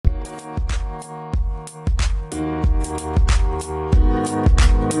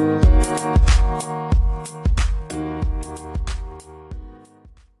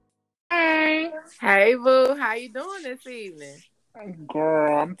Boo. How you doing this evening?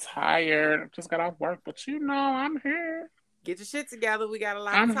 Girl, I'm tired. I just got off work, but I'm here. Get your shit together. We got a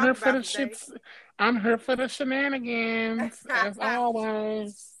lot to I'm talk here for the about today. shits. I'm here for the shenanigans, as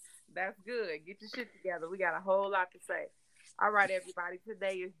always. That's good. Get your shit together. We got a whole lot to say. All right, everybody.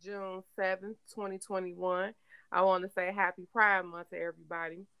 Today is June 7th, 2021. I want to say happy Pride Month to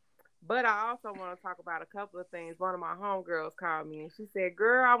everybody. But I also want to talk about a couple of things. One of my homegirls called me and she said,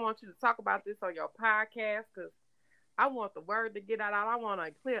 Girl, I want you to talk about this on your podcast because I want the word to get out. I want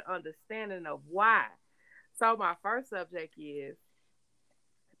a clear understanding of why. So my first subject is,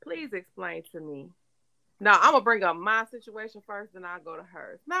 please explain to me. No, I'm gonna bring up my situation first, then I'll go to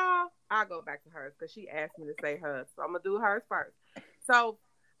hers. No, I'll go back to hers because she asked me to say hers. So I'm gonna do hers first. So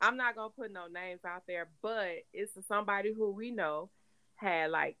I'm not gonna put no names out there, but it's somebody who we know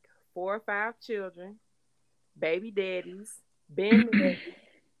had like 4 or 5 children, baby daddies, been married,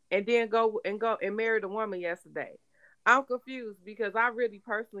 and then go and married a woman yesterday. I'm confused because I really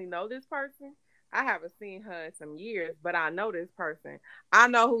personally know this person. I haven't seen her in some years, but I know this person. I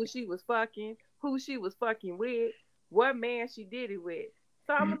know who she was fucking, who she was fucking with, what man she did it with.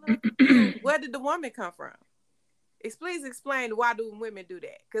 So I'm a little confused. Where did the woman come from? Please explain why do women do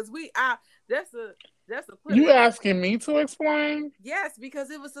that? Because that's a put You it. asking me to explain? Yes, because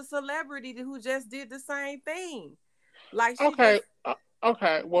it was a celebrity who just did the same thing. Like she Okay, just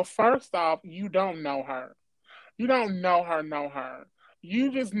okay. Well, first off, you don't know her. You don't know her.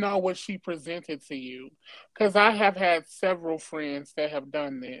 You just know what she presented to you. Because I have had several friends that have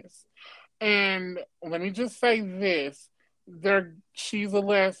done this. And let me just say this: she's a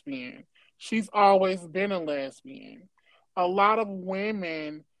lesbian. She's always been a lesbian. A lot of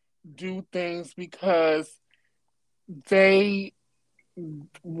women do things because they,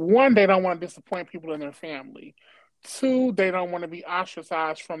 one, they don't want to disappoint people in their family. Two, they don't want to be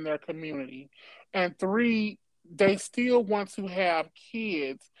ostracized from their community. And three, they still want to have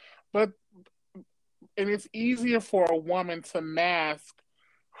kids, but and it's easier for a woman to mask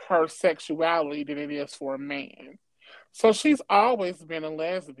her sexuality than it is for a man. So she's always been a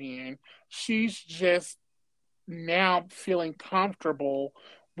lesbian. She's just now feeling comfortable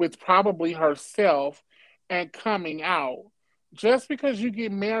with probably herself and coming out. Just because you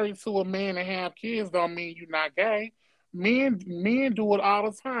get married to a man and have kids don't mean you're not gay. Men do it all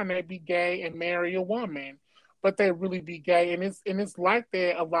the time. They be gay and marry a woman, but they really be gay, and it's like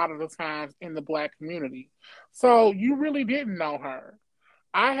that a lot of the times in the black community. So you really didn't know her.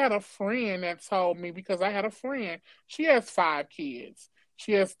 I had a friend that told me because I had a friend. She has 5 kids.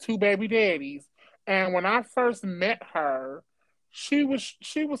 She has 2 baby daddies. And when I first met her, she was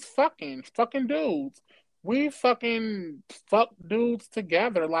fucking dudes. We fucking fucked dudes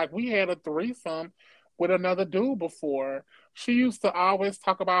together. Like we had a threesome with another dude before. She used to always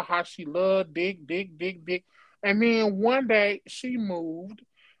talk about how she loved dick, dick, dick, dick. And then one day she moved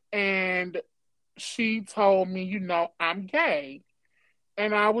and she told me, I'm gay.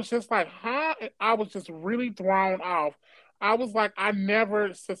 And I was just like, huh? I was just really thrown off. I was like, I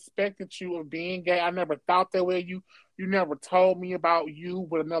never suspected you of being gay. I never thought that way. You never told me about you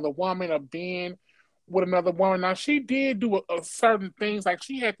with another woman or being with another woman. Now she did do a certain things. Like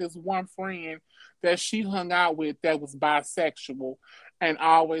she had this one friend that she hung out with that was bisexual and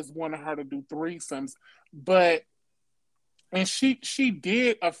always wanted her to do threesomes. But and she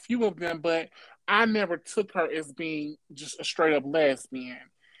did a few of them, but I never took her as being just a straight up lesbian.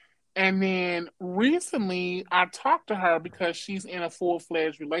 And then recently, I talked to her because she's in a full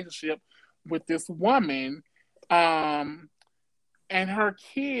fledged relationship with this woman. Um, and her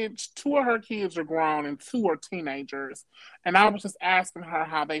kids, 2 of her kids are grown and 2 are teenagers. And I was just asking her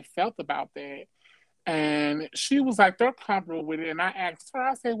how they felt about that. And she was like, they're comfortable with it. And I asked her,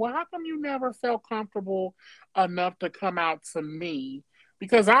 I said, well, how come you never felt comfortable enough to come out to me?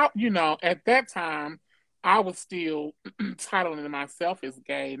 Because at that time, I was still titling myself as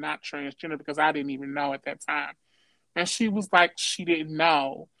gay, not transgender, because I didn't even know at that time. And she was like, she didn't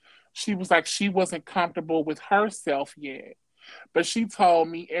know. She was like, she wasn't comfortable with herself yet. But she told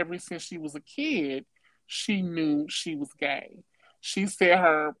me ever since she was a kid, she knew she was gay. She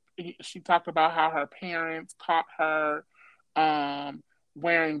said she talked about how her parents caught her um,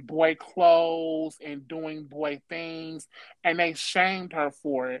 wearing boy clothes and doing boy things, and they shamed her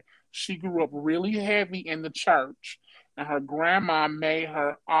for it. She grew up really heavy in the church, and her grandma made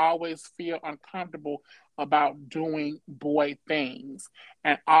her always feel uncomfortable about doing boy things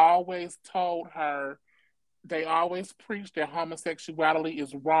and always told her they always preached that homosexuality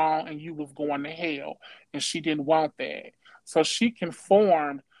is wrong and you was going to hell, and she didn't want that. So she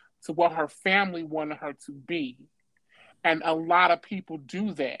conformed to what her family wanted her to be, and a lot of people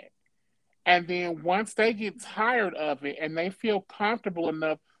do that. And then once they get tired of it and they feel comfortable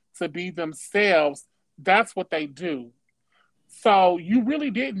enough to be themselves, that's what they do. So you really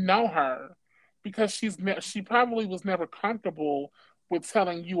didn't know her because she probably was never comfortable with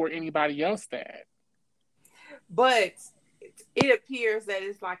telling you or anybody else that. But it appears that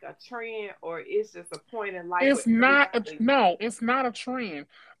it's like a trend or it's just a point in life where It's not everybody. no, it's not a trend.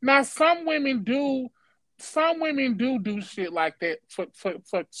 Now some women do shit like that for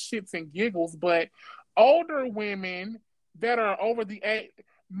shits and giggles, but older women that are over the age,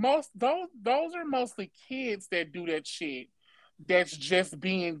 most those are mostly kids that do that shit. That's just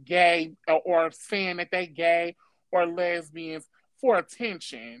being gay or saying that they gay or lesbians for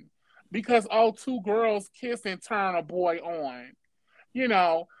attention. Because oh, two girls kiss and turn a boy on. You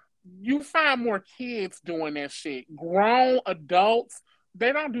know, you find more kids doing that shit. Grown adults,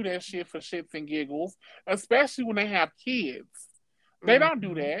 they don't do that shit for shits and giggles, especially when they have kids. They don't do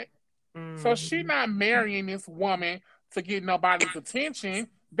Mm-hmm. that. So she Mm-hmm. not marrying this woman to get nobody's attention.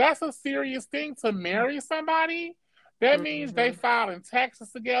 That's a serious thing to marry somebody. That means they Mm-hmm. filing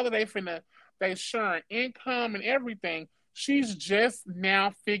taxes together. They sharing income and everything. She's just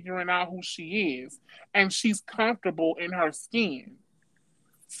now figuring out who she is, and she's comfortable in her skin.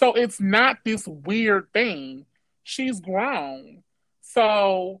 So it's not this weird thing. She's grown.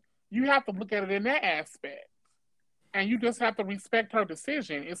 So you have to look at it in that aspect. And you just have to respect her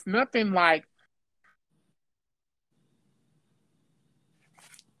decision. It's nothing like,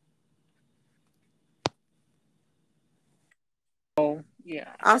 oh,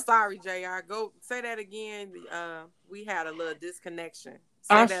 yeah. I'm sorry, Jr. Go say that again. We had a little disconnection.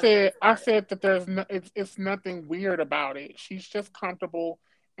 Say I that said last I part. said that it's nothing weird about it. She's just comfortable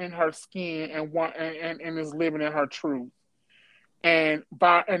in her skin and and is living in her truth. And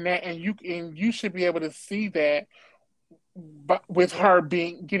you should be able to see that but with her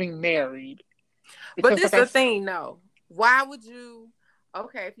being getting married. But Because this like the thing, though. Why would you?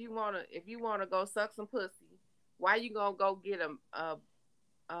 Okay, if you wanna go suck some pussy, why you gonna go get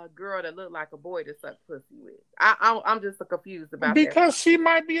a girl that look like a boy to suck pussy with? I'm just so confused about that. because she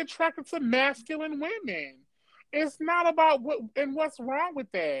might be attracted to masculine women. It's not about what's wrong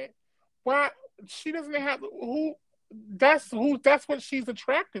with that. Why she doesn't have who that's what she's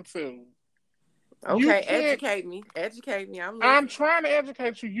attracted to. You Okay, can't educate me. Educate me. I'm I'm listening. trying to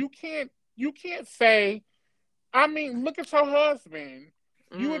educate you. You can't say, I mean, look at your husband.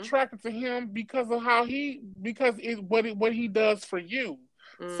 You Mm-hmm. attracted to him because of because it's what he does for you.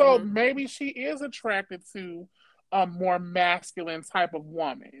 So Mm-hmm. maybe she is attracted to a more masculine type of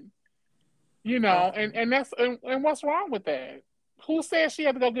woman. Okay. And what's wrong with that? Who said she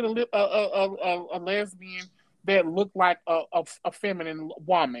had to go get a lesbian that looked like a feminine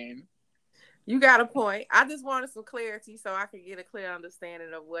woman? You got a point. I just wanted some clarity so I could get a clear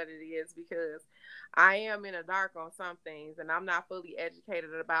understanding of what it is because I am in the dark on some things and I'm not fully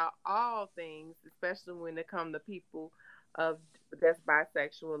educated about all things, especially when it comes to people of that's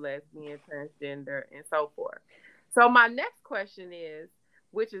bisexual, lesbian, transgender, and so forth. So my next question is,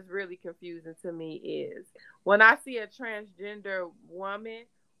 which is really confusing to me, is when I see a transgender woman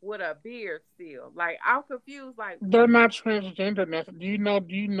with a beard still, like I'm confused, like They're not transgender. Do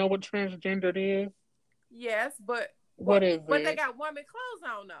you know what transgendered is? yes, but What is but they it? got woman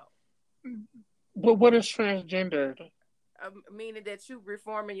clothes on though. But what is transgendered? Meaning that you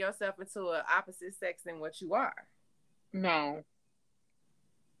reforming yourself into an opposite sex than what you are. No.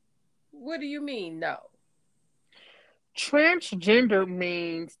 What do you mean no? Transgender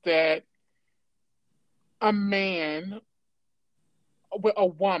means that a man with a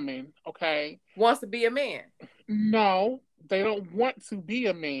woman, okay? Wants to be a man. No, they don't want to be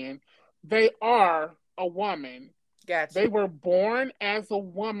a man. They are a woman. Got They you. were born as a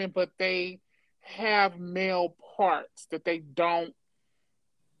woman, but they have male parts that they don't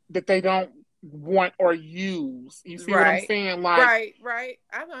want or use. You see what I'm Right. saying? Like Right.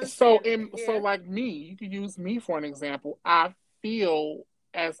 I understand that. so Yeah. like me, you could use me for an example. I feel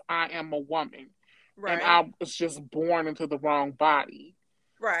as I am a woman and Right. I was just born into the wrong body.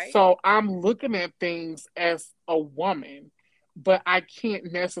 Right. So I'm looking at things as a woman, but I can't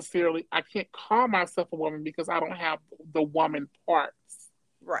call myself a woman because I don't have the woman parts.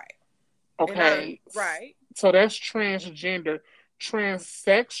 Right. And I Okay. right. So that's transgender.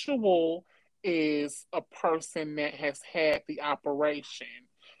 Transsexual is a person that has had the operation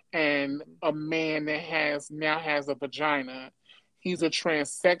and a man that has a vagina. He's a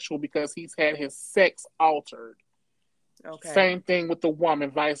transsexual because he's had his sex altered. Okay. Same thing with the woman,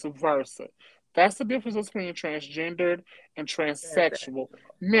 vice versa. That's the difference between transgendered and That's transsexual. that.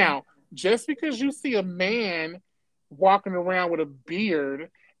 Now, just because you see a man walking around with a beard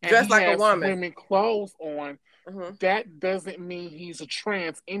and Dressed he like a has woman. women clothes on, Mm-hmm. that doesn't mean he's a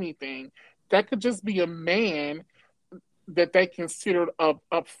trans anything. That could just be a man that they consider a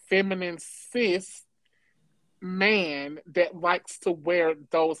feminine cis man that likes to wear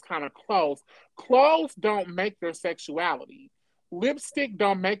those kind of clothes. Clothes don't make your sexuality. Lipstick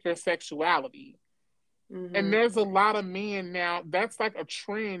don't make your sexuality. And Mm-hmm. there's a lot of men now, that's like a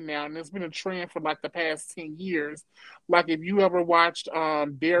trend now, and it's been a trend for like the past 10 years. Like if you ever watched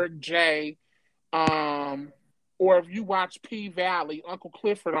Derek J, um, or if you watch P Valley, Uncle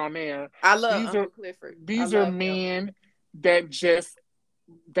Clifford on there, I love these are Uncle Clifford. I these are love him. men that just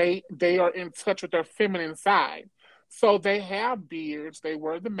they are in touch with their feminine side. So they have beards, they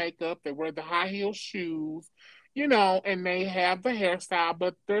wear the makeup, they wear the high heel shoes, and they have the hairstyle,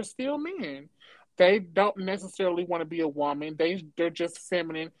 but they're still men. They don't necessarily want to be a woman. They're just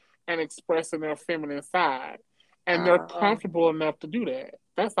feminine and expressing their feminine side. And they're Uh, comfortable enough to do that.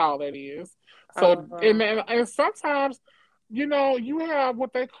 That's all that is. So uh, and sometimes, you have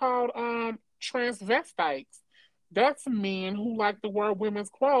what they call transvestites. That's men who like to wear women's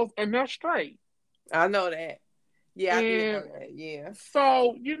clothes and they're straight. I know that. Yeah, I did know And that. Yeah.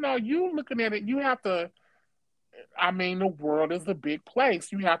 so, you looking at it, you have to, I mean, the world is a big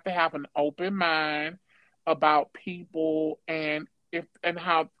place. You have to have an open mind about people and if and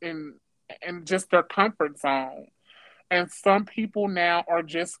how and just their comfort zone. And some people now are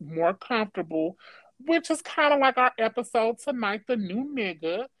just more comfortable, which is kind of like our episode tonight, the new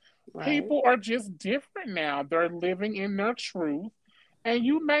nigga. Right. People are just different now. They're living in their truth. And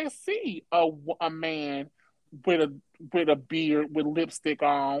you may see a man with a beard with lipstick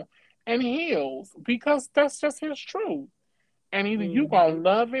on and heels because that's just his truth. And either you gonna Mm-hmm.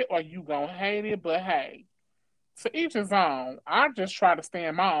 love it or you gonna hate it, but hey, to each his own. I just try to stay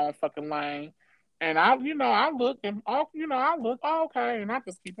in my own fucking lane. And I look and I look okay, and I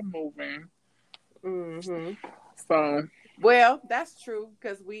just keep it moving. Mm-hmm. So, Well, that's true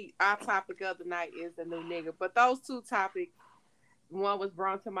because our topic of the night is the new nigga. But those two topics, one was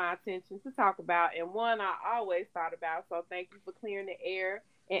brought to my attention to talk about, and one I always thought about. So thank you for clearing the air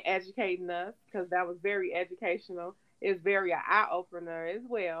and educating us because that was very educational. It's very an eye opener as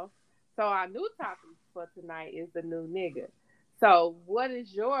well. So our new topic for tonight is the new nigga. So what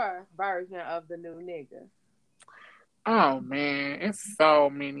is your version of the new nigga? oh man, it's so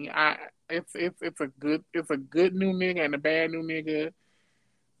many. It's a good new nigga and a bad new nigga.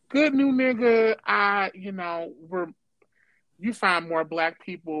 Good new nigga. We're you find more black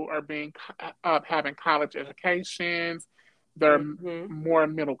people are being having college educations. They're Mm-hmm. more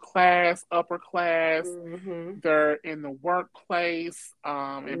middle class, upper class. Mm-hmm. They're in the workplace,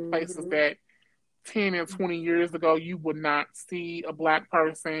 in places Mm-hmm. that 10 and 20 years ago you would not see a black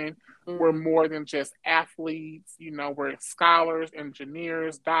person. We're Mm-hmm. more than just athletes. We're scholars,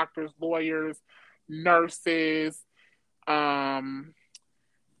 engineers, doctors, lawyers, nurses. Um,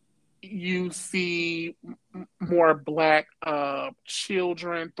 you see more black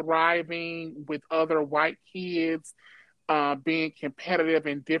children thriving with other white kids, being competitive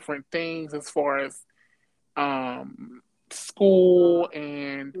in different things as far as school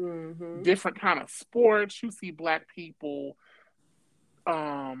and Mm-hmm. different kind of sports. You see black people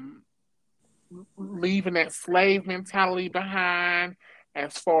um, leaving that slave mentality behind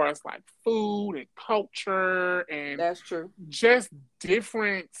as far as like food and culture and That's true. just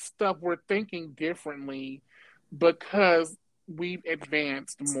different stuff. We're thinking differently because we've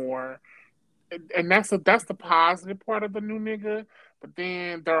advanced more. And that's the positive part of the new nigga. But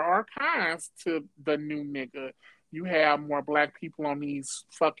then there are kinds to the new nigga. You have more black people on these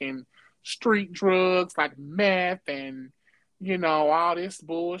fucking street drugs like meth and all this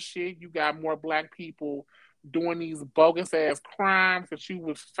bullshit. You got more black people doing these bogus ass crimes that you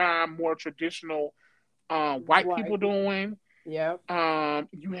would find more traditional white people White people. doing. Yep.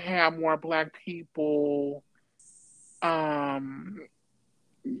 You have more black people um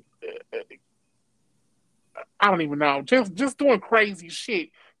I don't even know, just doing crazy shit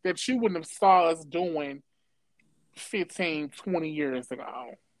that you wouldn't have saw us doing 15, 20 years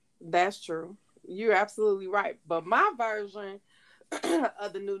ago. That's true. You're absolutely right. But my version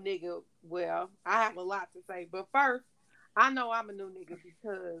of the new nigga, well, I have a lot to say. But first, I know I'm a new nigga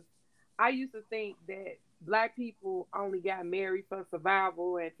because I used to think that black people only got married for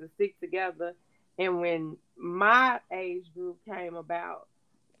survival and to stick together. And when my age group came about,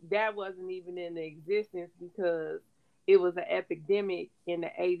 that wasn't even in existence because it was an epidemic in the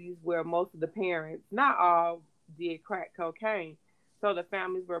 80s where most of the parents, not all, did crack cocaine. So the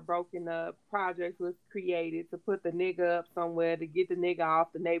families were broken up. Projects was created to put the nigga up somewhere to get the nigga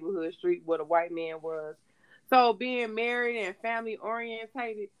off the neighborhood street where the white man was. So being married and family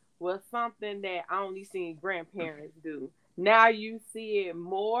orientated was something that I only seen grandparents do. Now you see it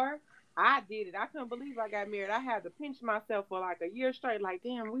more. I did it. I couldn't believe I got married. I had to pinch myself for like a year straight. Like,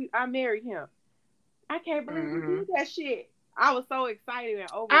 damn, I married him. I can't believe we Mm-hmm. did that shit. I was so excited and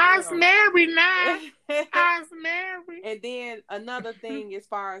I's overwhelmed. married now. I's married. And then another thing, as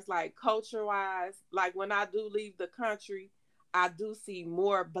far as like culture wise, like when I do leave the country, I do see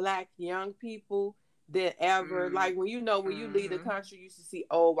more black young people than ever. Mm-hmm. Like when when you leave the country, you used to see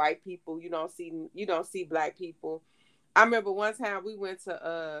old white people. You don't see black people. I remember one time we went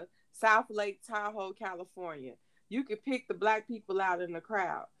to South Lake Tahoe, California. You could pick the black people out in the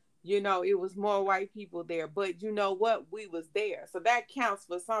crowd. It was more white people there, but you know what? We was there. So that counts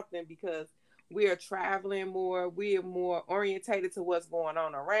for something because we are traveling more. We are more orientated to what's going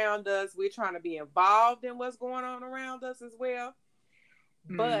on around us. We're trying to be involved in what's going on around us as well.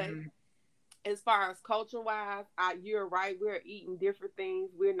 But Mm-hmm. as far as culture wise, you're right. We're eating different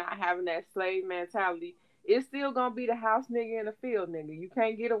things. We're not having that slave mentality. It's still gonna be the house nigga and the field nigga. You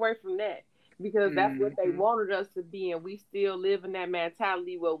can't get away from that because that's what they Mm-hmm. wanted us to be, and we still live in that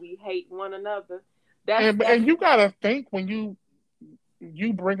mentality where we hate one another. That's And you gotta think when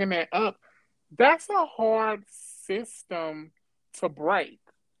you bringing that up, that's a hard system to break.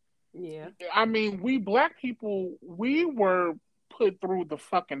 yeah, I mean, we black people, we were put through the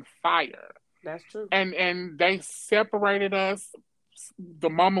fucking fire, that's true. and they separated us the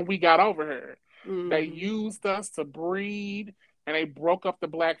moment we got over here. They Mm-hmm. used us to breed, and they broke up the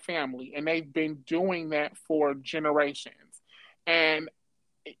black family, and they've been doing that for generations. And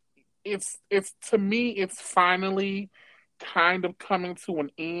it's to me, it's finally kind of coming to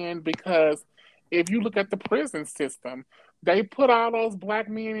an end because if you look at the prison system, they put all those black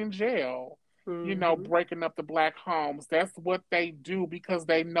men in jail, Mm-hmm. breaking up the black homes. That's what they do because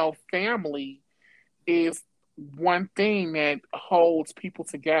they know family is one thing that holds people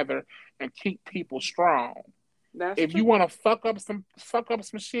together and keep people strong. That's If true. you want to fuck up some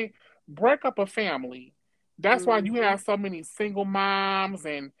shit, break up a family. That's why you Mm-hmm. have so many single moms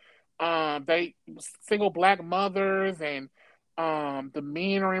and they single black mothers and the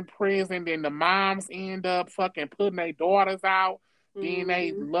men are in prison, then the moms end up fucking putting their daughters out, then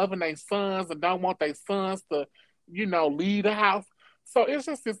they Mm-hmm. loving their sons and don't want their sons to, leave the house. So it's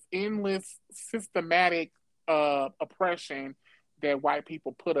just this endless systematic oppression that white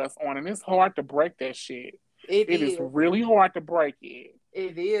people put us on, and it's hard to break that shit. It It is is. really hard to break it.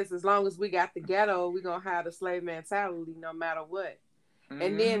 It is. As long as we got the ghetto, we're gonna have the slave mentality no matter what.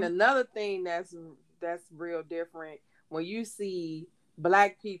 And then Mm-hmm. another thing that's real different when you see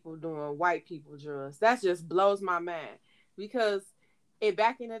black people doing white people drugs. That just blows my mind because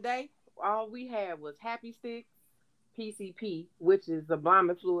back in the day, all we had was Happy Sticks, PCP, which is the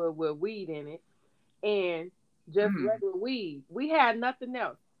embalming fluid with weed in it, and just Mm. regular weed. We had nothing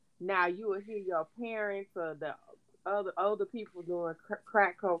else. Now you will hear your parents or the other older people doing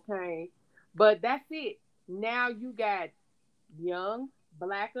crack cocaine, but that's it. Now you got young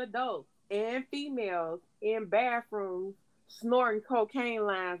black adults and females in bathrooms snorting cocaine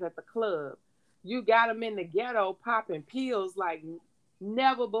lines at the club. You got them in the ghetto popping pills like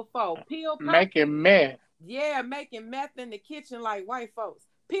never before. Pill popping, Making meth. yeah, making meth in the kitchen like white folks.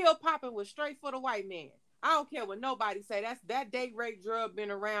 Pill popping was straight for the white man. I don't care what nobody say. That date rape drug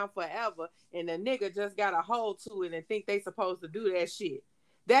been around forever, and the nigga just got a hold to it and think they supposed to do that shit.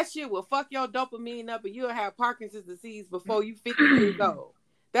 That shit will fuck your dopamine up, and you'll have Parkinson's disease before you 50 years old.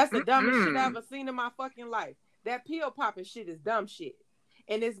 That's the dumbest shit I Mm-mm. ever seen in my fucking life. That pill popping shit is dumb shit,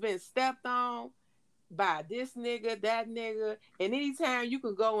 and it's been stepped on by this nigga, that nigga, and anytime you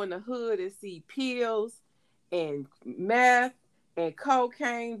can go in the hood and see pills and meth and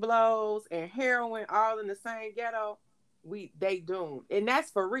cocaine blows and heroin all in the same ghetto, they doomed. And that's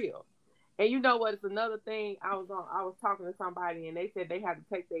for real. And you know what? It's another thing. I was talking to somebody and they said they had to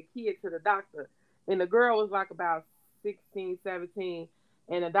take their kid to the doctor. And the girl was like about 16, 17.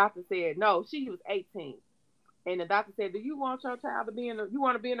 And the doctor said, no, she was 18. And the doctor said, do you want your child to be you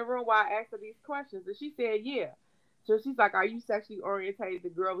want to be in the room while I ask her these questions? And she said, yeah. So she's like, are you sexually orientated? The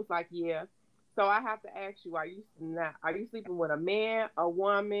girl was like, yeah. So I have to ask you, are you sleeping with a man, a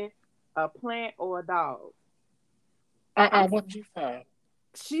woman, a plant, or a dog? What you say?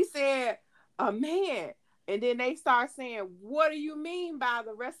 She said, a man. And then they start saying, what do you mean by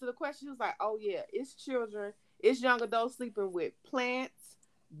the rest of the question? She was like, oh yeah, it's children, it's young adults sleeping with plants,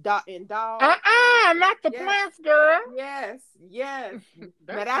 and dogs. Not the Yes, plants, girl. yes, yes. Now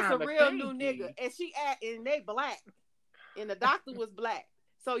That's that's a kind of real new nigga. kinky. And they black. And the doctor was black.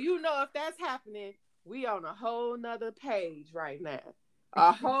 So you know if that's happening, we on a whole nother page right now.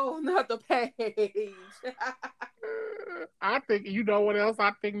 A whole nother page. I think you know what else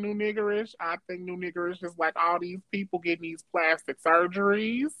I think new niggerish. I think new niggerish is like all these people getting these plastic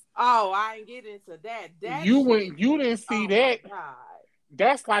surgeries. Oh, I ain't get into that. That shit. You didn't see Oh my that. god.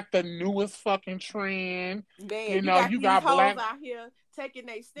 That's like the newest fucking trend. Man, You you know, got you these got hoes out here taking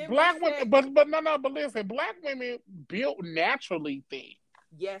their stimulus black women, check. but no, but listen, black women built naturally thick.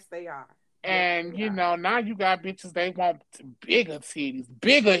 Yes, they are. Yes, And they you are. know, now you got bitches they want bigger titties,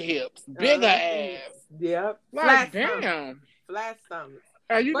 bigger hips, bigger Uh-huh. ass. Yep. Like Flat stomach. damn. Flat stomach.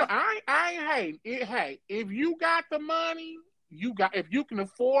 Hey, you know, But I ain't hating. Hey, if you got the money, if you can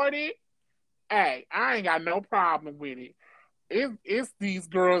afford it, hey, I ain't got no problem with it. It's these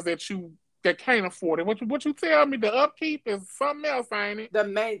girls that can't afford it. What you tell me? The upkeep is something else, ain't it? the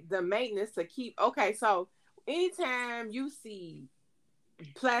maintenance to keep okay, so anytime you see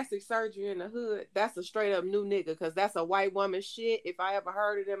plastic surgery in the hood, that's a straight up new nigga because that's a white woman shit if I ever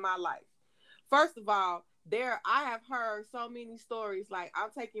heard it in my life. First of all, I have heard so many stories like I'm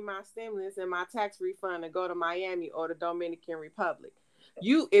taking my stimulus and my tax refund to go to Miami or the Dominican Republic.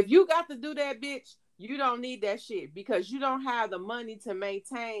 If you got to do that, bitch, you don't need that shit because you don't have the money to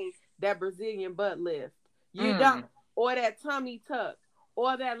maintain that Brazilian butt lift. You don't. Mm. Or that tummy tuck.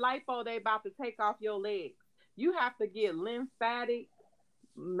 Or that lipo they about to take off your legs. You have to get lymphatic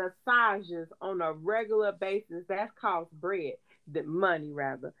massages on a regular basis. That costs bread, the money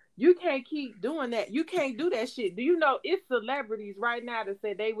rather. You can't keep doing that. You can't do that shit. Do you know it's celebrities right now that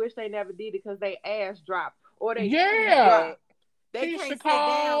say they wish they never did it because they ass dropped or they titties Yeah, dropped. They Keisha can't sit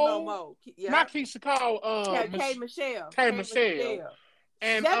down no Cole, more. not Yep. Keisha Cole, Yeah, K Michelle. K K Michelle, Michelle.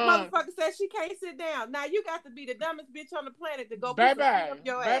 and That motherfucker said she can't sit down. Now you got to be the dumbest bitch on the planet to go put some shit up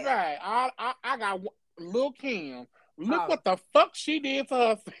your baby, ass. I got Lil Kim. Look Oh, what the fuck she did to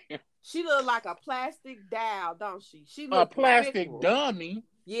herself. she look like a plastic doll, don't she? She A look plastic despicable. dummy.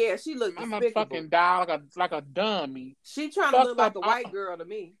 Yeah, she look I'm a despicable. fucking doll like a dummy. She trying to look Fucked like up, a white girl to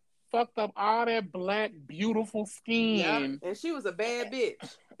me. fucked up all that black beautiful Yep. skin. And she was a bad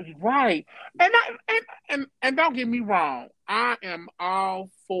bitch. Right. And don't get me wrong. I am all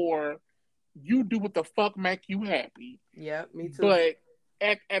for you do what the fuck make you happy. Yep, me too. But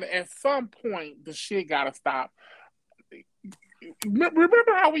at some point the shit gotta stop. Remember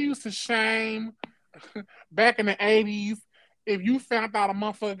how we used to shame back in the 80s if you found out a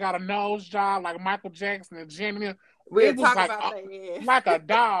motherfucker got a nose job like Michael Jackson and Jenny, We'll it was talk about that. like a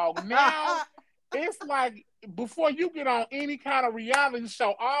dog. Now it's like before you get on any kind of reality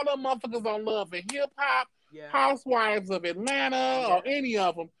show, all the motherfuckers on Love and Hip Hop, Yeah. Housewives of Atlanta, Yeah. or any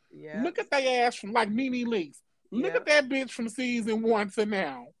of them, Yeah. look at their ass from like Nene Leakes. Look Yeah. at that bitch from season 1 to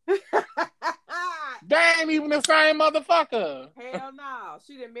now. They ain't even the same motherfucker. Hell no.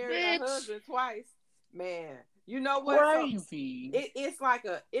 She done married her Bitch, husband twice. Man. You know what? So crazy. it's like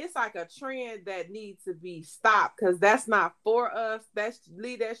a trend that needs to be stopped because that's not for us. That's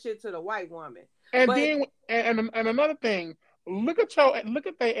leave that shit to the white woman. And But then and another thing, look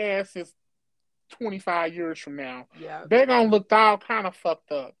at their asses 25 years from now. yeah. They're gonna look all kind of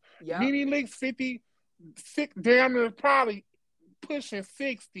fucked up. Yep. Nene Leakes 50, damn near probably pushing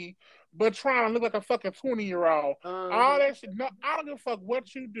 60, but trying to look like a fucking 20-year-old. All Uh-huh. that shit. No, I don't give a fuck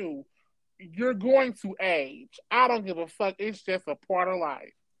what you do. You're going to age. I don't give a fuck. It's just a part of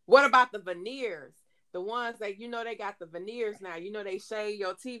life. What about the veneers? The ones that they got the veneers now. They shave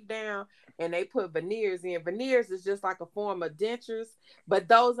your teeth down and they put veneers in. Veneers is just like a form of dentures, but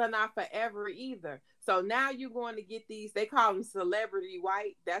those are not forever either. So now you're going to get these. They call them celebrity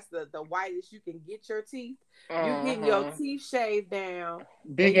white. That's the whitest you can get your teeth. You getting your Uh-huh. teeth shaved down,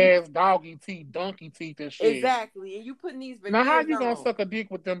 Big and you ass doggy teeth, donkey teeth, and shit. exactly, and you putting these Now, how veneers you gonna on. suck a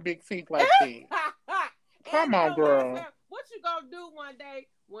dick with them big teeth like that? And Come they on, don't last girl. forever. What you gonna do one day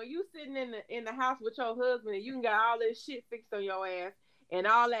when you sitting in the house with your husband and you can got all this shit fixed on your ass and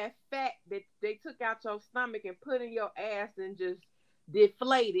all that fat that they took out your stomach and put in your ass and just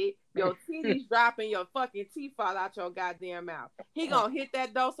deflated, your titties dropping, your fucking teeth fall out your goddamn mouth. He gonna hit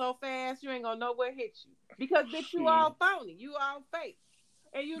that door so fast you ain't gonna know where hit you because bitch you Shit. all phony, you all fake.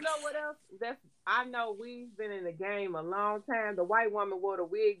 And you know what else? I know we've been in the game a long time. The white woman wore the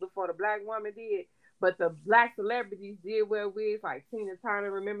wig before the black woman did. But the black celebrities did wear wigs, like Tina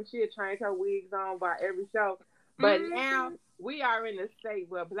Turner. Remember, she had changed her wigs on by every show. But now Mm-hmm. we are in a state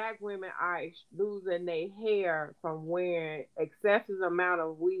where black women are losing their hair from wearing excessive amount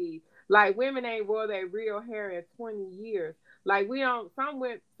of weave. Like women ain't wore their real hair in 20 years. Like we don't. Some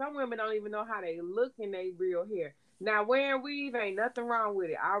women don't even know how they look in their real hair. Now wearing weave ain't nothing wrong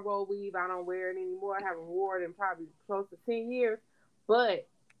with it. I roll weave. I don't wear it anymore. I haven't worn it in probably close to 10 years. But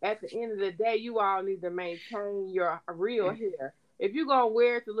at the end of the day, you all need to maintain your real hair. If you gonna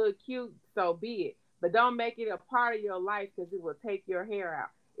wear it to look cute, so be it. But don't make it a part of your life because it will take your hair out.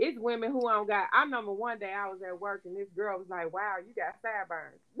 It's women who don't got. I remember one day I was at work and this girl was like, "Wow, you got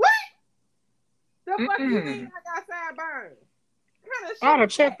sideburns." What the fuck you mean Mm-mm. I got sideburns? What kind of I shit oughta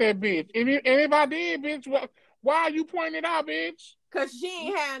is check that? that bitch. And if I did, bitch, why are you pointing it out, bitch? Cause she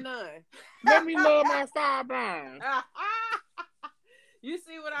ain't had none. Let me love my sideburns. You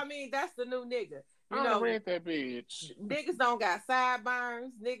see what I mean? That's the new nigga. You I done know, read that bitch. niggas don't got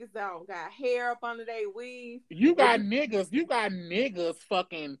sideburns. Niggas don't got hair up under their weave. You If got you, niggas. You got niggas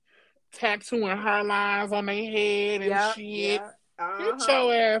fucking tattooing hairlines on their head and yeah, shit. yeah, Get uh-huh.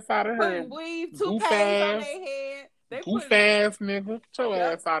 your ass out of here, Putting weave, goof toupees on ass, their head. They goof putting, ass nigga. Get your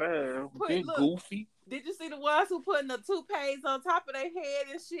yep, ass out of here, put, big look. goofy. Did you see the ones who putting the toupees on top of their head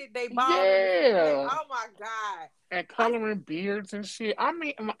and shit? They bald in the they. Yeah, Oh my god! and I coloring beards and shit. I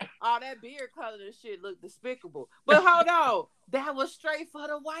mean, all that beard color and shit look despicable. But hold on, that was straight for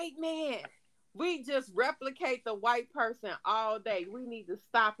the white man. We just replicate the white person all day. We need to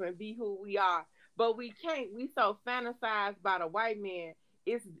stop and be who we are. But we can't. We so fantasized by the white man.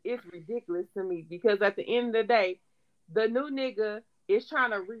 It's ridiculous to me because at the end of the day, the new nigga is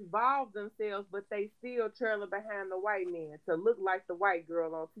trying to revolve themselves, but they still trailing behind the white man to look like the white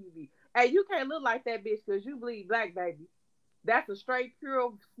girl on TV. Hey, you can't look like that bitch because you bleed black, baby. That's a straight,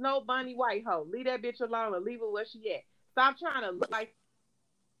 pure, snow bunny white hoe. Leave that bitch alone or leave her where she at. Stop trying to look like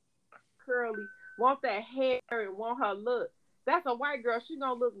curly, want that hair and want her look. That's a white girl. She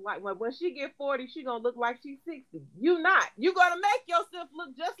gonna look like when she get 40, she gonna look like she's 60. You not. You gonna make yourself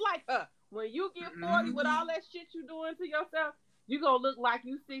look just like her. When you get 40 with all that shit you doing to yourself, you gonna look like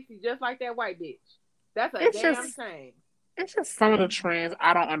you 60, just like that white bitch. That's a it's damn just shame. it's just some of the trends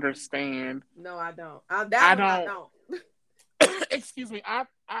I don't understand. No, I don't. That I one I don't. don't. Excuse me. I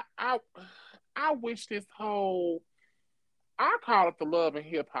wish this whole, I call it the love and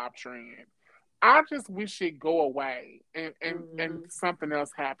hip hop trend. I just wish it go away and Mm-hmm. something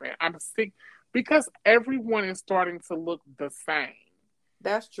else happen. I'm sick because everyone is starting to look the same.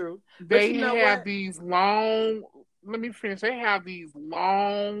 That's true. But you They know have what? these long, let me finish. They have these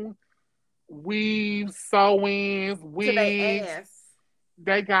long weaves, sew-ins, To their wigs. ass.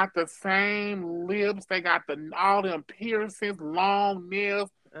 They got the same lips. They got all them piercings, long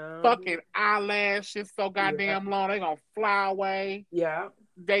nails, Uh-huh. fucking eyelashes so Yeah. goddamn long. They gonna fly away. Yeah.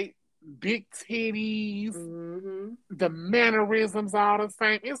 They big titties, Mm-hmm. the mannerisms all the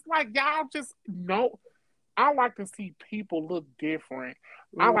same. It's like y'all just know. I like to see people look different.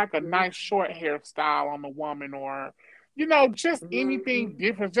 I like a Mm-hmm. nice short hairstyle on the woman, or just anything Mm-hmm.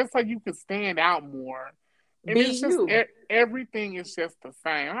 different, just so you could stand out more. And Be it's just you. everything is just the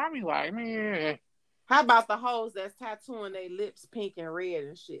same. I be like, man, How about the hoes that's tattooing their lips pink and red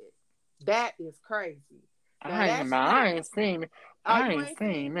and shit? That is crazy. Now I that ain't, nah, shit. I ain't seen, Oh, I you ain't ain't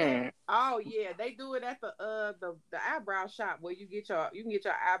seen seen that? that. Oh yeah, they do it at the eyebrow shop where you can get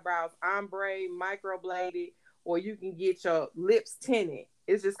your eyebrows ombre, microbladed, or you can get your lips tinted.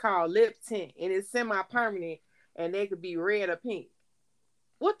 It's just called lip tint, and it's semi permanent, and they could be red or pink.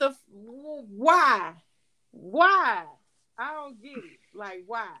 What the? Why? Why? I don't get it. Like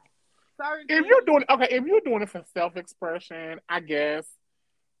why? Certain If you're things. doing okay, if you're doing it for self expression, I guess.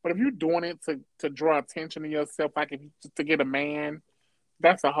 But if you're doing it to draw attention to yourself, like if you, to get a man,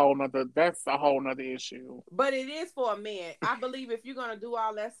 that's a whole nother issue. But it is for a man. I believe if you're gonna do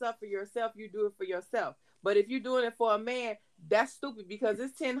all that stuff for yourself, you do it for yourself. But if you're doing it for a man, that's stupid because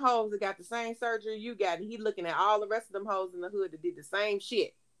it's 10 hoes that got the same surgery you got, and he looking at all the rest of them hoes in the hood that did the same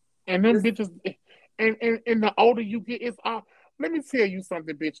shit. And them This bitches, and the older you get, it's all. Let me tell you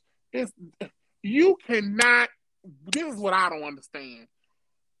something, bitch. It's you cannot. This is what I don't understand.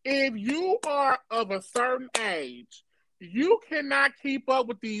 If you are of a certain age, you cannot keep up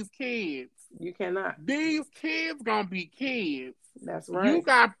with these kids. you cannot. These kids gonna be kids. That's You right.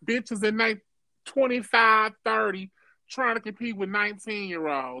 got bitches in their 25, 30 trying to compete with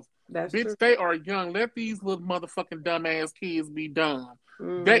 19-year-olds. That's Bitch, true. they are young. Let these little motherfucking dumbass kids be dumb.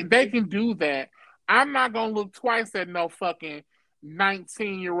 They Mm-hmm. can do that. I'm not gonna look twice at no fucking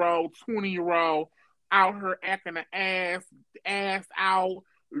 19-year-old, 20-year-old out here acting an ass out,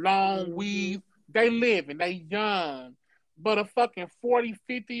 long Mm-hmm. weave. They living, they young. But a fucking 40,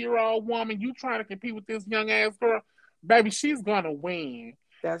 50-year-old woman, you trying to compete with this young ass girl, baby, she's gonna win.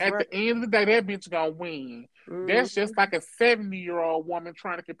 That's At right. the end of the day, that bitch gonna win. That's Mm-hmm. just like a 70-year-old woman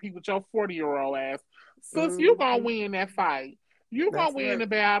trying to compete with your 40-year-old ass. Sis, you gonna Mm-hmm. win that fight. You gonna That's win right. the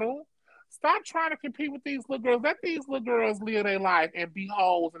battle. Stop trying to compete with these little girls. Let these little girls live their life and be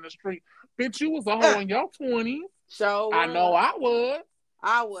hoes in the street. Bitch, you was a hoe in your 20s. Show I know was. I was.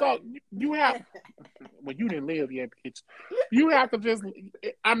 I So wouldn't. you have, well, you didn't live yet, bitch. You have to just,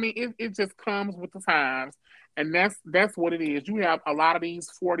 I mean, it just comes with the times, and that's what it is. You have a lot of these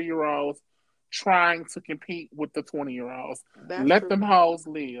 40-year-olds trying to compete with the 20-year-olds. That's Let true. them hoes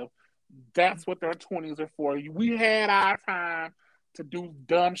live. That's what their 20s are for. We had our time to do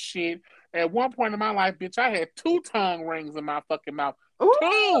dumb shit. At one point in my life, bitch, I had 2 tongue rings in my fucking mouth. Ooh, 2.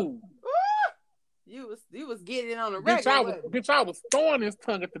 ooh. You was getting it on the Bitch, regular, wasn't I was throwing this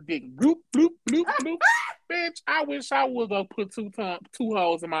tongue at the dick. Bloop, bloop, bloop, bloop. Bitch, I wish I would go put 2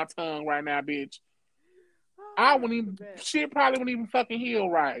 holes in my tongue right now, bitch. I Oh, wouldn't that's the even, best. shit probably wouldn't even fucking heal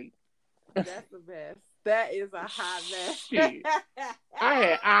right. That's the best. That is a hot mess. Shit. I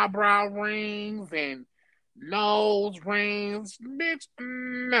had eyebrow rings and nose rings. Bitch,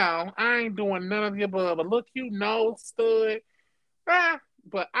 no, I ain't doing none of the above. But look, you nose stud.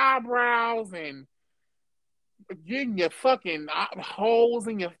 But eyebrows and getting your fucking holes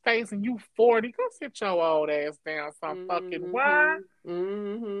in your face and you 40. Go sit your old ass down some fucking where. Mm-hmm.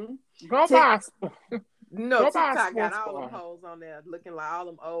 Mm-hmm. Go Tick, buy no, go buy a TikTok got sports all them car. hoes on there looking like all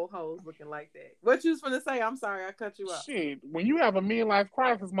them old hoes looking like that. What you was finna say? I'm sorry, I cut you off. Shit, when you have a midlife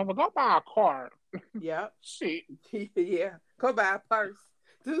crisis, mother, go buy a car. Yep. Shit. Yeah. Go buy a purse.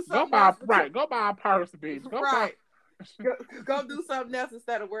 Do Go something buy else. But right. Go buy a purse, bitch. Go buy. right. Go do something else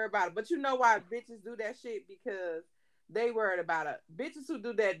instead of worry about it. But you know why bitches do that shit? Because they worried about it. Bitches who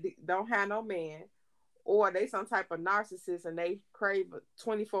do that don't have no man, or they some type of narcissist and they crave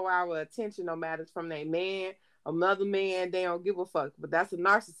 24-hour attention no matter it's from their man, another man, they don't give a fuck. But that's a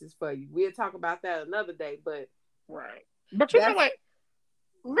narcissist for you. We'll talk about that another day, but Right. But you know that's what?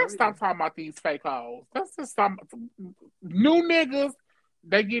 go Let's ahead. stop talking about these fake hoes. Let's just stop. New niggas,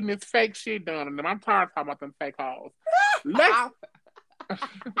 they getting this fake shit done, and I'm tired of talking about them fake hoes. Let's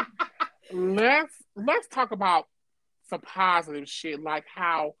let's talk about some positive shit, like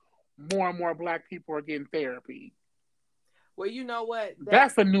how more and more black people are getting therapy. Well, you know what?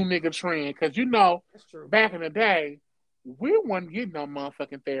 That's a new nigga trend, because That's true. back in the day, we wasn't getting no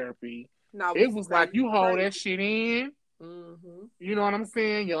motherfucking therapy. No, we It used to was like stay you hold straight. that shit in. Mm-hmm. You know what I'm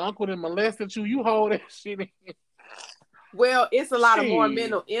saying? Your uncle that molested you, you hold that shit in. Well, it's a lot of more Shit.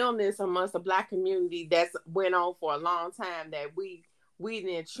 mental illness amongst the black community that's went on for a long time that we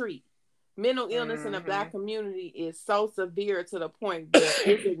didn't treat. Mental illness in the black Mm-hmm. community is so severe to the point where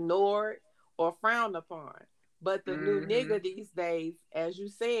it's ignored or frowned upon. But the new Mm-hmm. nigga these days, as you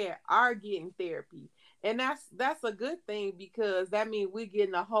said, are getting therapy. And that's a good thing because that means we're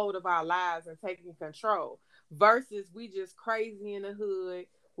getting a hold of our lives and taking control versus we just crazy in the hood.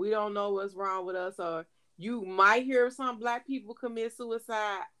 We don't know what's wrong with us, or you might hear some black people commit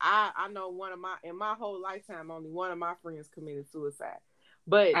suicide. I know one of my in my whole lifetime only one of my friends committed suicide.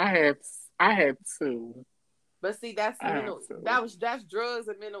 But I had I had two. see that's I had mental two. that's drugs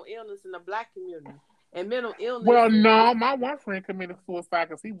and mental illness in the black community. And mental illness Well, is no, my one friend committed suicide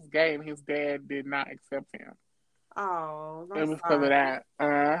because he was gay and his dad did not accept him. oh, It I'm was because of sorry.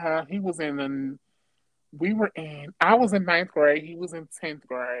 that. He was in the. We were in. I was in ninth grade. He was in 10th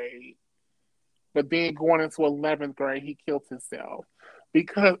grade. But then going into 11th grade, he killed himself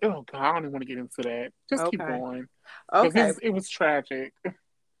because oh god, I don't even want to get into that. Just keep Okay. going because Okay. it was tragic.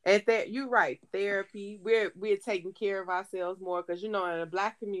 And that you're right, therapy. We're taking care of ourselves more because in the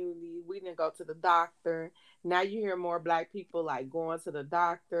black community we didn't go to the doctor. Now you hear more black people like going to the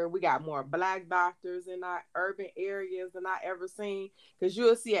doctor. We got more black doctors in our urban areas than I ever seen. Because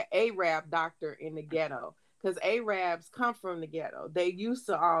you'll see an Arab doctor in the ghetto. Because Arabs come from the ghetto. They used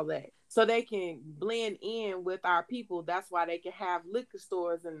to all that. So they can blend in with our people. That's why they can have liquor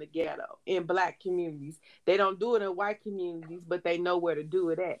stores in the ghetto in black communities. They don't do it in white communities, but they know where to do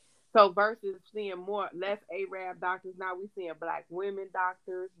it at. So versus seeing less Arab doctors, now we seeing black women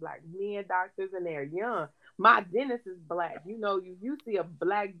doctors, black men doctors, and they're young. My dentist is black. You see a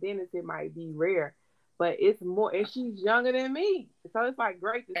black dentist, it might be rare, but it's more, and she's younger than me. So it's like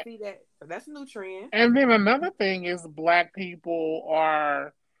great to see that. So that's a new trend. And then another thing is black people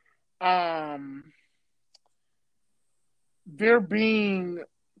are um they're being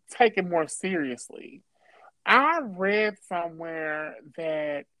taken more seriously. I read somewhere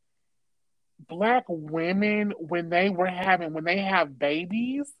that black women when they have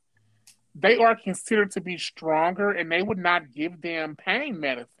babies, they are considered to be stronger and they would not give them pain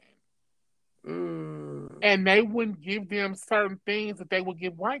medicine. Mm, And they wouldn't give them certain things that they would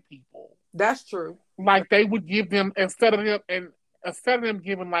give white people. that's true. Like they would give them instead of them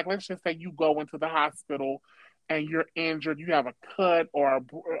giving, like, let's just say you go into the hospital and you're injured, you have a cut or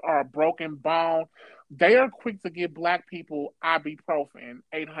a broken bone, they are quick to give black people ibuprofen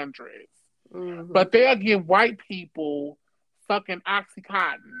 800s, Hmm. but they'll give white people fucking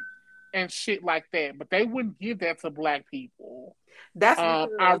Oxycontin and shit like that. But they wouldn't give that to black people. That's I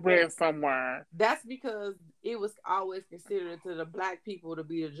because read somewhere. that's because it was always considered to the black people to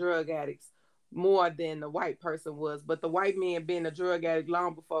be the drug addicts more than the white person was. But the white man been a drug addict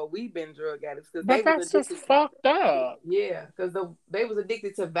long before we been drug addicts because they But was that's just addicted. fucked up. Yeah, because they was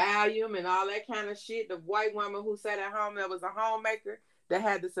addicted to Valium and all that kind of shit. The white woman who sat at home that was a homemaker that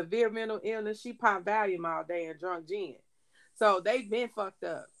had the severe mental illness, she popped Valium all day and drunk gin. So they been fucked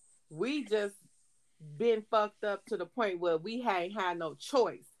up. We just been fucked up to the point where we ain't had no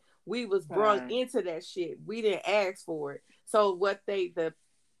choice. We was brought into that shit. We didn't ask for it. So what they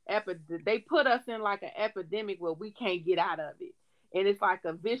put us in like an epidemic where we can't get out of it. And it's like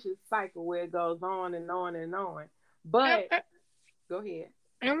a vicious cycle where it goes on and on and on. But go ahead.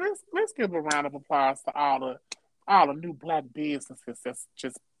 And let's give a round of applause to all the new black businesses that's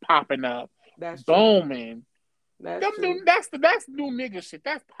just popping up. That's booming. That's true. That's new nigga shit.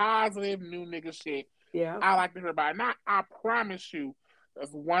 That's positive new nigga shit. Yeah. I like to hear about it. Now I promise you,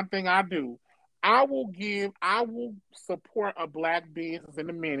 that's one thing I do. I will support a black business in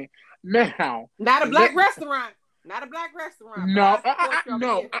a minute. Now, not a black restaurant. Not a black restaurant. No,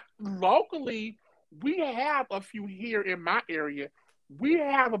 no. Locally, we have a few here in my area. We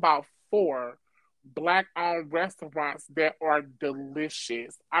have about 4 black-owned restaurants that are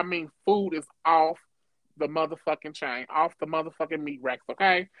delicious. I mean, food is off the motherfucking chain, off the motherfucking meat racks,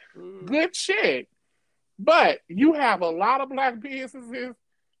 okay? Good shit. But you have a lot of black businesses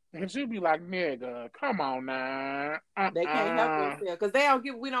and you be like, nigga, come on now. They can't help themselves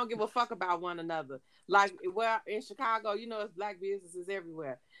because we don't give a fuck about one another. Like, well, in Chicago, you know, it's black businesses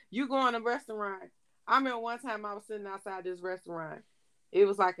everywhere. You go in a restaurant. I remember one time I was sitting outside this restaurant. It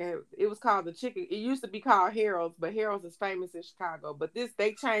was called the Chicken. It used to be called Harold's, but Harold's is famous in Chicago. But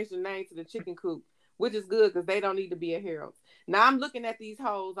they changed the name to the Chicken Coop, which is good because they don't need to be a Harold's. Now I'm looking at these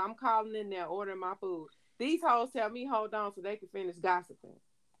hoes. I'm calling in there, ordering my food. These hoes tell me hold on so they can finish gossiping.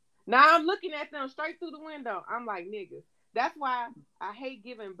 Now I'm looking at them straight through the window. I'm like, niggas. That's why I hate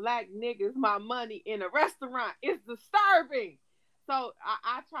giving black niggas my money in a restaurant. It's disturbing. So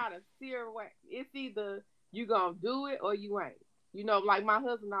I try to steer away. It's either you gonna do it or you ain't. You know, like my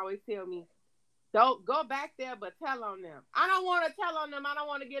husband always tell me, don't go back there, but tell on them. I don't want to tell on them. I don't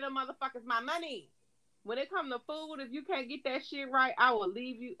want to give them motherfuckers my money. When it comes to food, if you can't get that shit right, I will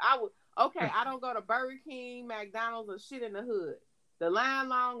leave you. Okay, I don't go to Burger King, McDonald's, or shit in the hood. The line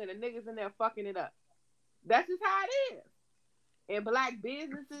long and the niggas in there fucking it up. That's just how it is. In black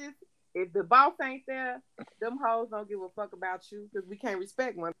businesses, if the boss ain't there, them hoes don't give a fuck about you because we can't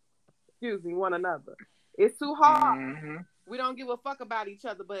respect one another. It's too hard. Mm-hmm. We don't give a fuck about each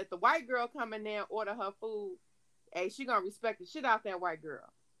other. But if the white girl come in there and order her food, hey, she gonna respect the shit out that white girl.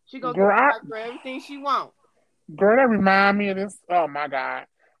 She gonna give the white girl everything she wants. Girl, that remind me of this. Oh my God.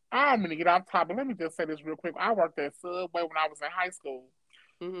 I don't mean to get off topic. Let me just say this real quick. I worked at Subway when I was in high school.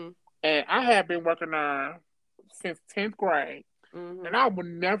 Mm-hmm. And I had been working there since 10th grade. Mm-hmm. And I will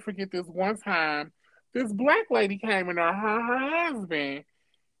never forget this one time. This black lady came in there, her husband,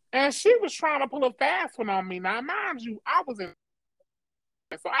 and she was trying to pull a fast one on me. Now, mind you, I was in,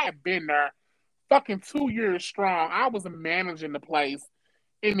 so I had been there fucking 2 years strong. I was managing the place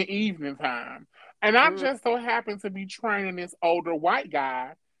in the evening time. And I just so happened to be training this older white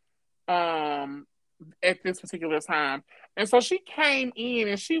guy at this particular time. And so she came in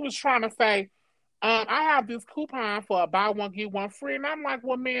and she was trying to say, I have this coupon for a buy one, get one free. And I'm like,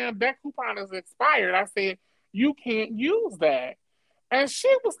 well, man, that coupon is expired. I said, you can't use that. And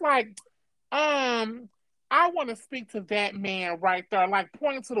she was like, I want to speak to that man right there, like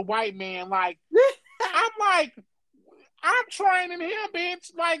pointing to the white man. Like, I'm like, I'm training him,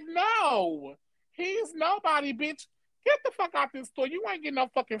 bitch. Like, no, he's nobody, bitch. Get the fuck out this store. You ain't getting no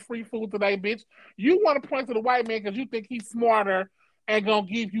fucking free food today, bitch. You want to point to the white man because you think he's smarter and gonna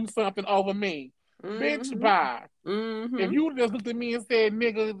give you something over me. Mm-hmm. Bitch, bye. Mm-hmm. If you just looked at me and said,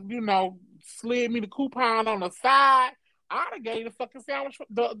 nigga, you know, slid me the coupon on the side, I'd have gave you the fucking sandwich,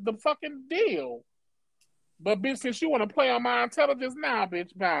 the fucking deal. But bitch, since you want to play on my intelligence now,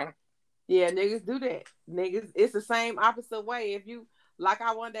 bitch, bye. Yeah, niggas do that. Niggas, it's the same opposite way. If you, like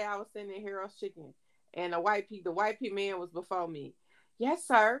one day I was sitting in Harold's Chicken and the white man was before me. Yes,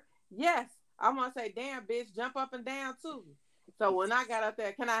 sir. Yes. I'm going to say, damn, bitch, jump up and down too. So when I got up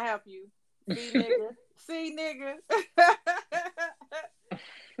there, can I help you? See, nigga. See, nigga.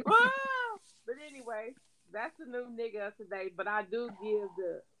 But anyway, that's the new nigga of today. But I do give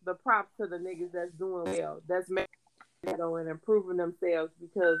the props to the niggas that's doing well. That's making and improving themselves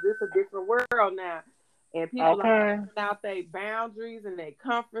because it's a different world now. And people are finding out their boundaries and their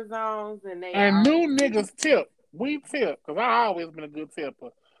comfort zones. And new niggas tip. We tip, because I always been a good tipper.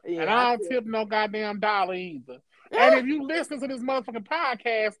 And Yeah, I I don't tip. tip no goddamn dollar either. And if you listen to this motherfucking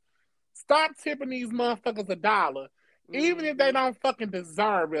podcast, stop tipping these motherfuckers a dollar. Even if they Mm-hmm. don't fucking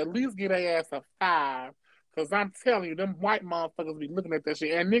deserve it, at least get their ass a 5. Because I'm telling you, them white motherfuckers be looking at that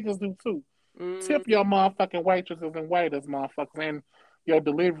shit. And niggas do too. Tip Mm-hmm. your motherfucking waitresses and waiters, motherfuckers, and your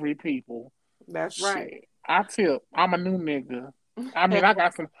delivery people. That's right. Shit. I tip. I'm a new nigga. I mean, I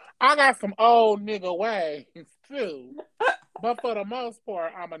got some old nigga ways too. But for the most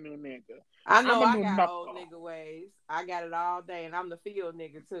part, I'm a new nigga. I I'm know a I new got old knuckle. nigga ways. I got it all day, and I'm the field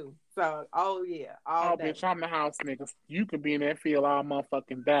nigga too. So, oh yeah, all Oh, day. bitch, I'm the house nigga. You could be in that field all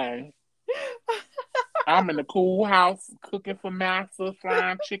motherfucking day. I'm in the cool house cooking for massa,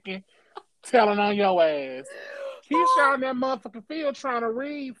 frying chicken, telling on your ass. Keisha in that motherfucking field trying to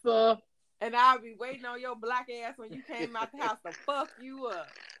read, sir. And I'll be waiting on your black ass when you came out the house to fuck you up.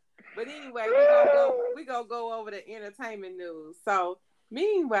 But anyway, we gonna go over the entertainment news. So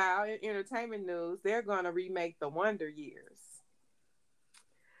meanwhile, in entertainment news, they're gonna remake the Wonder Years.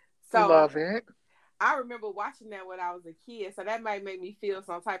 So Love it. I remember watching that when I was a kid. So that might make me feel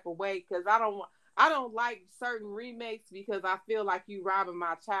some type of way because I don't like certain remakes because I feel like you robbing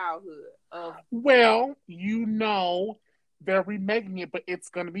my childhood of. Well, they're remaking it, but it's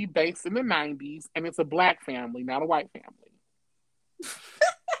going to be based in the 90s, and it's a black family, not a white family.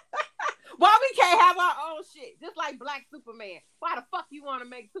 Why we can't have our own shit? Just like Black Superman. Why the fuck you want to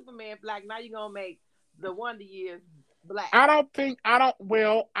make Superman black? Now you gonna make the Wonder Years black. I don't think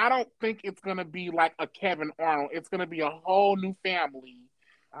it's going to be like a Kevin Arnold. It's going to be a whole new family.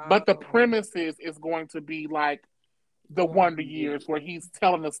 But the Oh, premises is going to be like the the Wonder Wonder Years, Years. where he's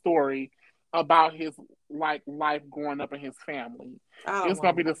telling a story about his like life growing up in his family. I don't It's gonna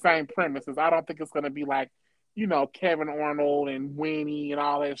want be to the watch that same shit. premises. I don't think it's gonna be like, Kevin Arnold and Winnie and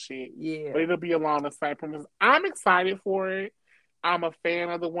all that shit. But Yeah, it'll be along the same premises. I'm excited for it. I'm a fan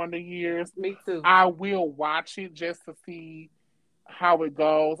of the Wonder Years. me too. I will watch it just to see how it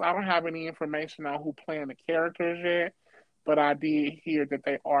goes. I don't have any information on who playing the characters yet, but I did hear that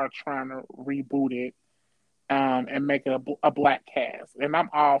they are trying to reboot it, and make it a black cast. And I'm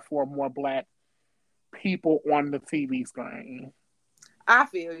all for more black people on the TV screen. I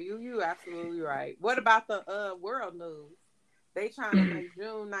feel you. You absolutely right. What about the world news? They trying to make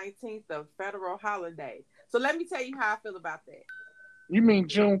June 19th a federal holiday. So let me tell you how I feel about that. You mean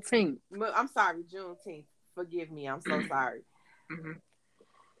Juneteenth? I'm sorry, Juneteenth. Forgive me. I'm so sorry. Mhm.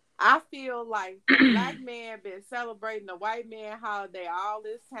 I feel like the black man been celebrating the white man holiday all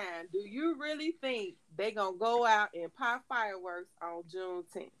this time. Do you really think they gonna go out and pop fireworks on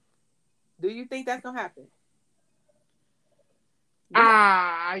Juneteenth? Do you think that's gonna happen? Be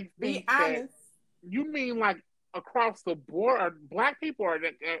I be think that honest. you mean like across the board, or black people,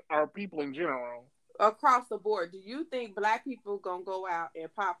 or people in general. Across the board, do you think black people gonna go out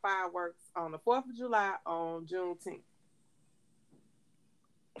and pop fireworks on the 4th of July on Juneteenth?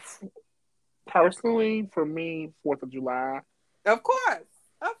 Personally, for me, 4th of July. Of course,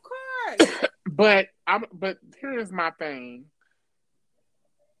 of course. But here's my thing.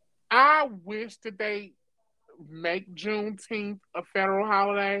 I wish that they make Juneteenth a federal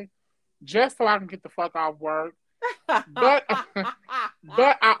holiday just so I can get the fuck off work. But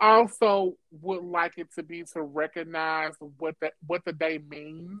but I also would like it to be to recognize what the day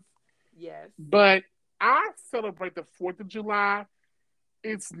means. Yes. But I celebrate the 4th of July.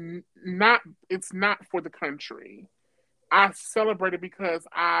 It's not it's not for the country. I celebrate it because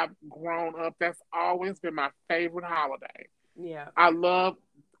I've grown up. That's always been my favorite holiday. Yeah. I love,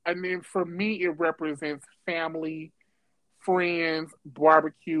 and then for me, it represents family, friends,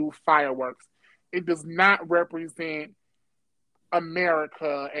 barbecue, fireworks. It does not represent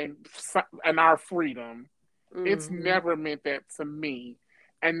America and our freedom. It's Mm-hmm. never meant that to me,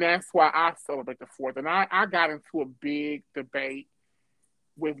 and that's why I celebrate the fourth. And I got into a big debate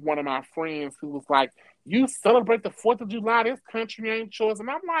with one of my friends who was like, "You celebrate the 4th of July? This country ain't yours." And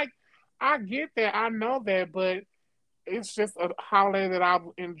I'm like, "I get that, I know that, but it's just a holiday that I've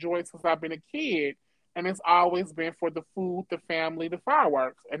enjoyed since I've been a kid, and it's always been for the food, the family, the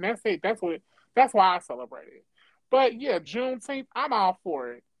fireworks, and that's it. That's why I celebrate it. But yeah, Juneteenth, I'm all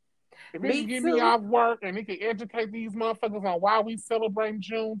for it. If it can Me get me too. off work and it can educate these motherfuckers on why we celebrate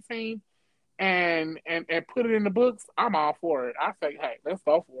Juneteenth and put it in the books, I'm all for it. I say, hey, let's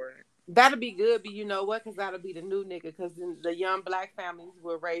go for it. That'll be good, but you know what? Because that'll be the new nigga. Because then the young black families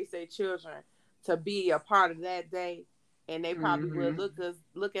will raise their children to be a part of that day, and they probably will Mm-hmm.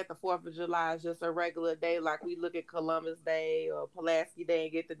 look at the 4th of July as just a regular day, like we look at Columbus Day or Pulaski Day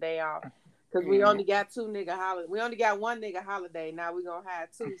and get the day off. Because we Yeah. only got two nigga holiday. We only got one nigga holiday. Now we gonna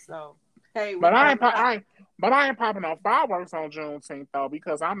have two. So hey, we But gonna rock. But I ain't popping no fireworks on Juneteenth though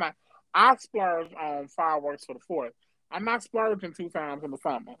because I'm not. I splurge on fireworks for the 4th. I'm not splurging 2 times in the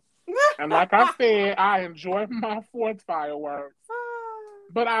summer. And like I said, I enjoy my 4th fireworks,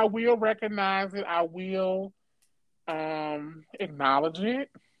 but I will recognize it. I will acknowledge it,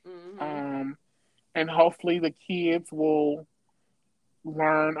 Mm-hmm. um, and hopefully the kids will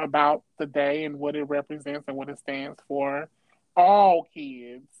learn about the day and what it represents and what it stands for. All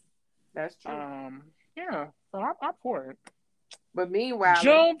kids. That's true. Um, yeah, so I'm for it. But meanwhile,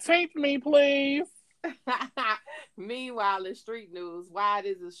 Juneteenth me, please. meanwhile, in street news, why it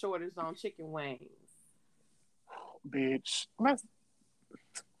is a shortage on chicken wings? Bitch,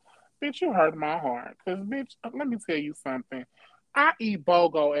 bitch, you hurt my heart. Cause bitch, let me tell you something. I eat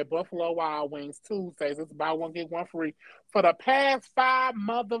BOGO at Buffalo Wild Wings Tuesdays. It's buy one get one free. For the past 5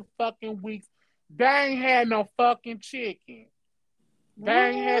 weeks, they ain't had no fucking chicken. They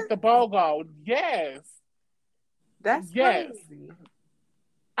ain't had What? the BOGO. Yes. That's Yes. crazy.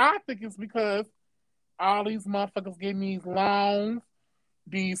 I think it's because all these motherfuckers getting these loans,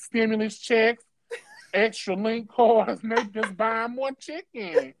 these stimulus checks, extra link cards, and they just buying more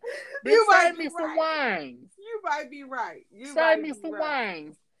chicken. Bitch, You might save be me some right. wings. You might be right. You Save might me be some right.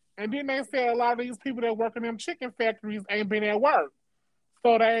 wings. And then they said a lot of these people that work in them chicken factories ain't been at work.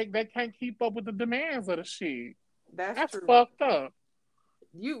 So they can't keep up with the demands of the shit. That's That's true. fucked up.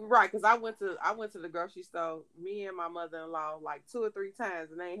 You right, because I went to the grocery store, me and my mother-in-law, like 2 or 3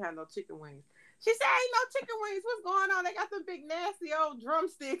 times, and they ain't had no chicken wings. She said, "Ain't no chicken wings. What's going on? They got them big nasty old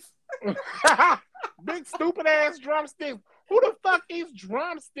drumsticks." Big stupid ass drumsticks. Who the fuck eats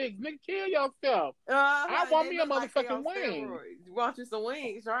drumsticks? Nigga, kill yourself. I And want they me a look like they motherfucking on wing. steroids. You want you some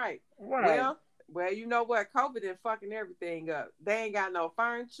wings, right? Right. Well, you know what? COVID is fucking everything up. They ain't got no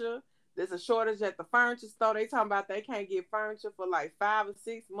furniture. There's a shortage at the furniture store. They talking about they can't get furniture for like 5 or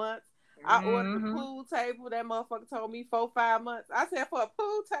 6 months. I ordered a Mm-hmm. pool table. That motherfucker told me 4 5 months. I said, for a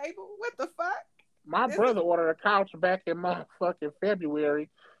pool table? What the fuck? My This is brother ordered a couch back in motherfucking February.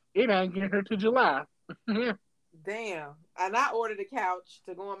 It ain't getting here to July. damn. And I ordered a couch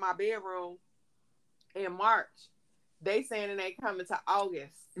to go in my bedroom in March. They saying it ain't coming to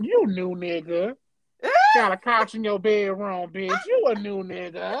August. You new nigga. Got a couch in your bedroom, bitch. You a new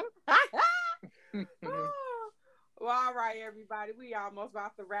nigga. Well, all right, everybody. We almost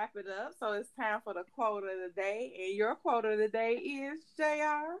about to wrap it up. So it's time for the quote of the day. And your quote of the day is,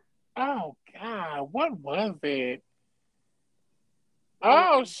 JR? Oh God, what was it? Mm,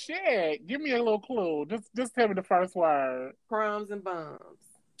 Oh shit! Give me a little clue. Just tell me the first word. crumbs and bums.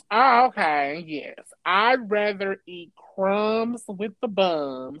 Oh, okay. Yes, I'd rather eat crumbs with the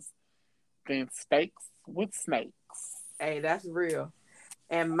bums than steaks with snakes. Hey, that's real.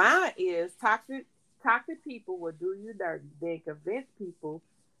 And mine is toxic people will do you dirty. Then convince people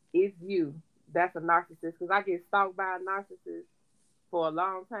it's you. That's a narcissist. Because I get stalked by a narcissist for a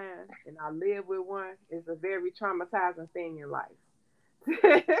long time and I live with one. It's a very traumatizing thing in life.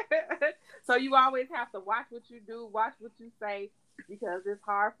 So you always have to watch what you do, watch what you say, because it's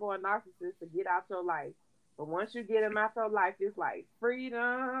hard for a narcissist to get out your life. But once you get him out your life, it's like freedom,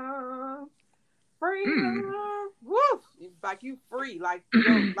 Mm. freedom. Woof! It's like you free, like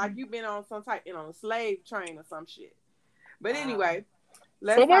like you been on some type, a slave train or some shit. But Wow. anyway,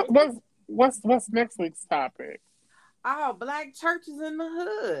 So let's talk. what's next week's topic? Oh, black churches in the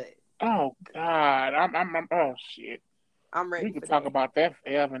hood. Oh God, oh shit. I'm We ready could for talk that. about that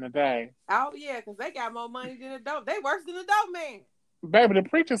forever and a day. Oh yeah, because they got more money than a dope. They worse than a dope man. Baby, the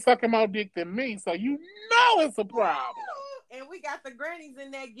preacher sucking more dick than me, so you know it's a problem. And we got the grannies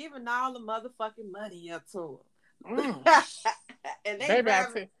in there giving all the motherfucking money up to Mm. them. And they Baby,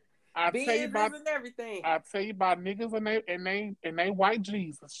 driving I tell you about Benzes and everything. niggas and they white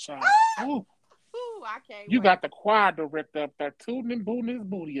Jesus child. Ooh, Ooh, I can't you wait. got the choir director up there tooting and booting his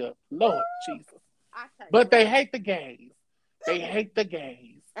booty up. Lord Jesus. I can't But they wait. hate the gays. They hate the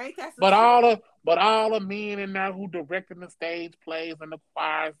gays. Ain't that some But shit? all the men in there who directing the stage plays and the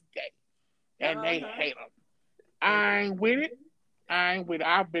choir's gay. And they Uh-huh. hate them. And I ain't with it. I ain't with it.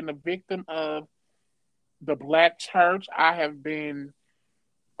 I've been a victim of the black church.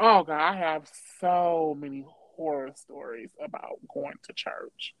 Oh God, I have so many horror stories about going to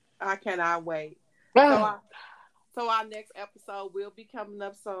church. I cannot wait. So Oh, I so our next episode will be coming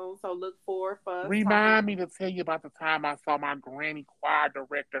up soon. So look forward for us talking. remind me to tell you about the time I saw my granny choir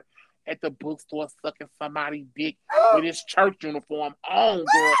director at the bookstore sucking somebody's dick with his church uniform on,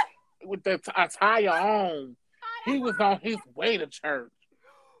 girl, with the attire on. He was on his way to church.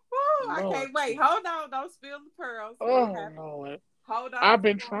 Woo, I Lord can't wait. Jesus. Hold on, don't spill the pearls. We Oh have Lord. hold on I've to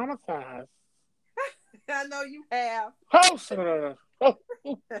been them. traumatized. I know you have. Oh,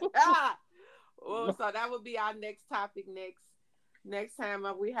 Well, so that would be our next topic next time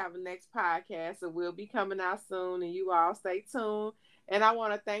we have a next podcast. So we'll be coming out soon, and you all stay tuned. And I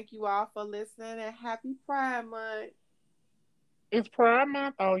want to thank you all for listening, and happy Pride Month. It's Pride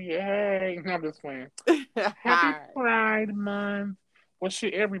Month. Oh yeah, hey, I'm just playing. Happy Pride Month. Well,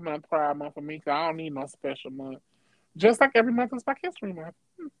 shit, every month Pride Month for me, cause I don't need no special month. Just like every month is Black History Month.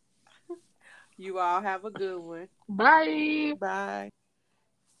 You all have a good one. Bye. Bye.